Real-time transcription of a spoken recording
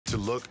To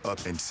look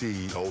up and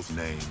see those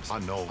names, I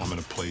know I'm in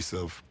a place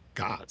of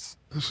gods.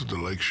 This is the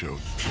Lake Show.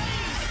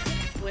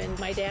 When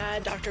my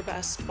dad, Dr.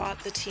 Best, bought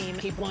the team,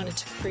 he wanted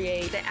to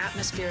create the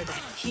atmosphere that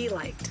he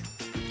liked.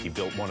 He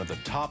built one of the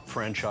top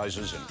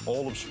franchises in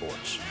all of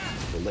sports.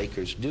 The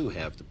Lakers do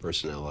have the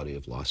personality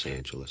of Los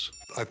Angeles.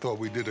 I thought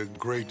we did a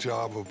great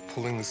job of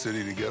pulling the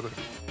city together.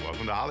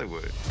 Welcome to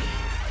Hollywood.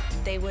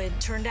 They would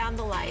turn down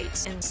the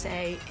lights and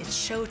say,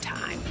 it's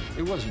showtime.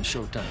 It wasn't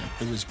showtime,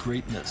 it was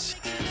greatness.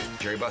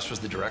 Jerry Buss was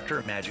the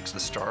director, Magic's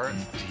the star,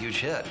 and it's a huge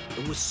hit.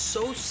 It was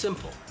so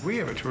simple. We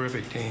have a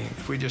terrific team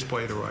if we just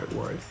play the right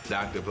way.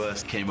 Dr.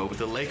 Buss came up with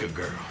the Laker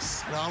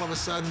girls. And all of a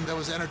sudden, there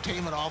was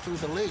entertainment all through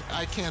the league.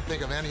 I can't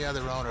think of any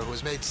other owner who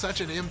has made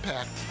such an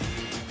impact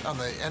on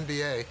the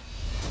NBA.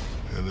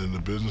 And then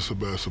the business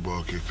of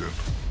basketball kicked in.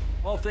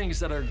 All things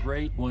that are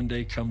great one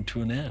day come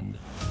to an end.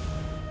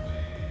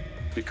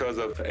 Because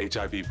of the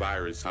HIV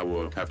virus, I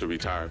will have to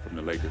retire from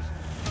the Lakers.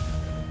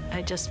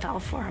 I just fell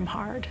for him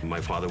hard.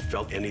 My father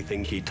felt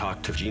anything he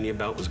talked to Jeannie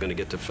about was going to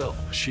get to Phil.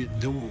 She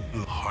knew the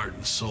heart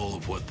and soul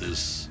of what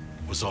this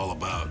was all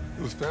about.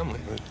 It was family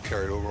that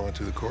carried over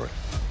onto the court.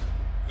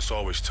 It's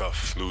always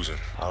tough losing.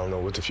 I don't know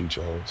what the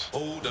future holds.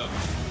 Hold up.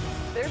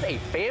 There's a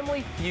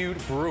family feud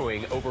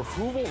brewing over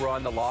who will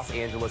run the Los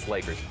Angeles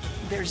Lakers.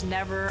 There's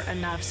never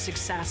enough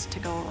success to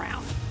go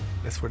around.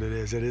 That's what it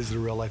is. It is the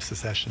real-life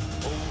succession.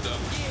 Hold up.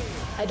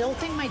 I don't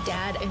think my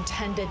dad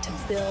intended to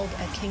build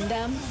a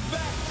kingdom,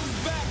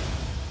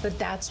 but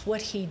that's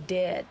what he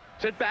did.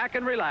 Sit back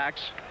and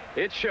relax.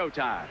 It's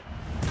showtime.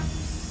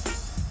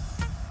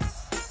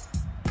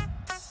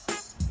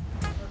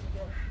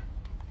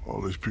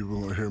 All these people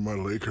want to hear my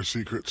Laker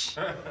secrets.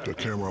 Got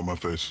camera on my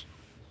face.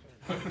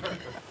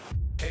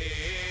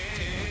 Hey.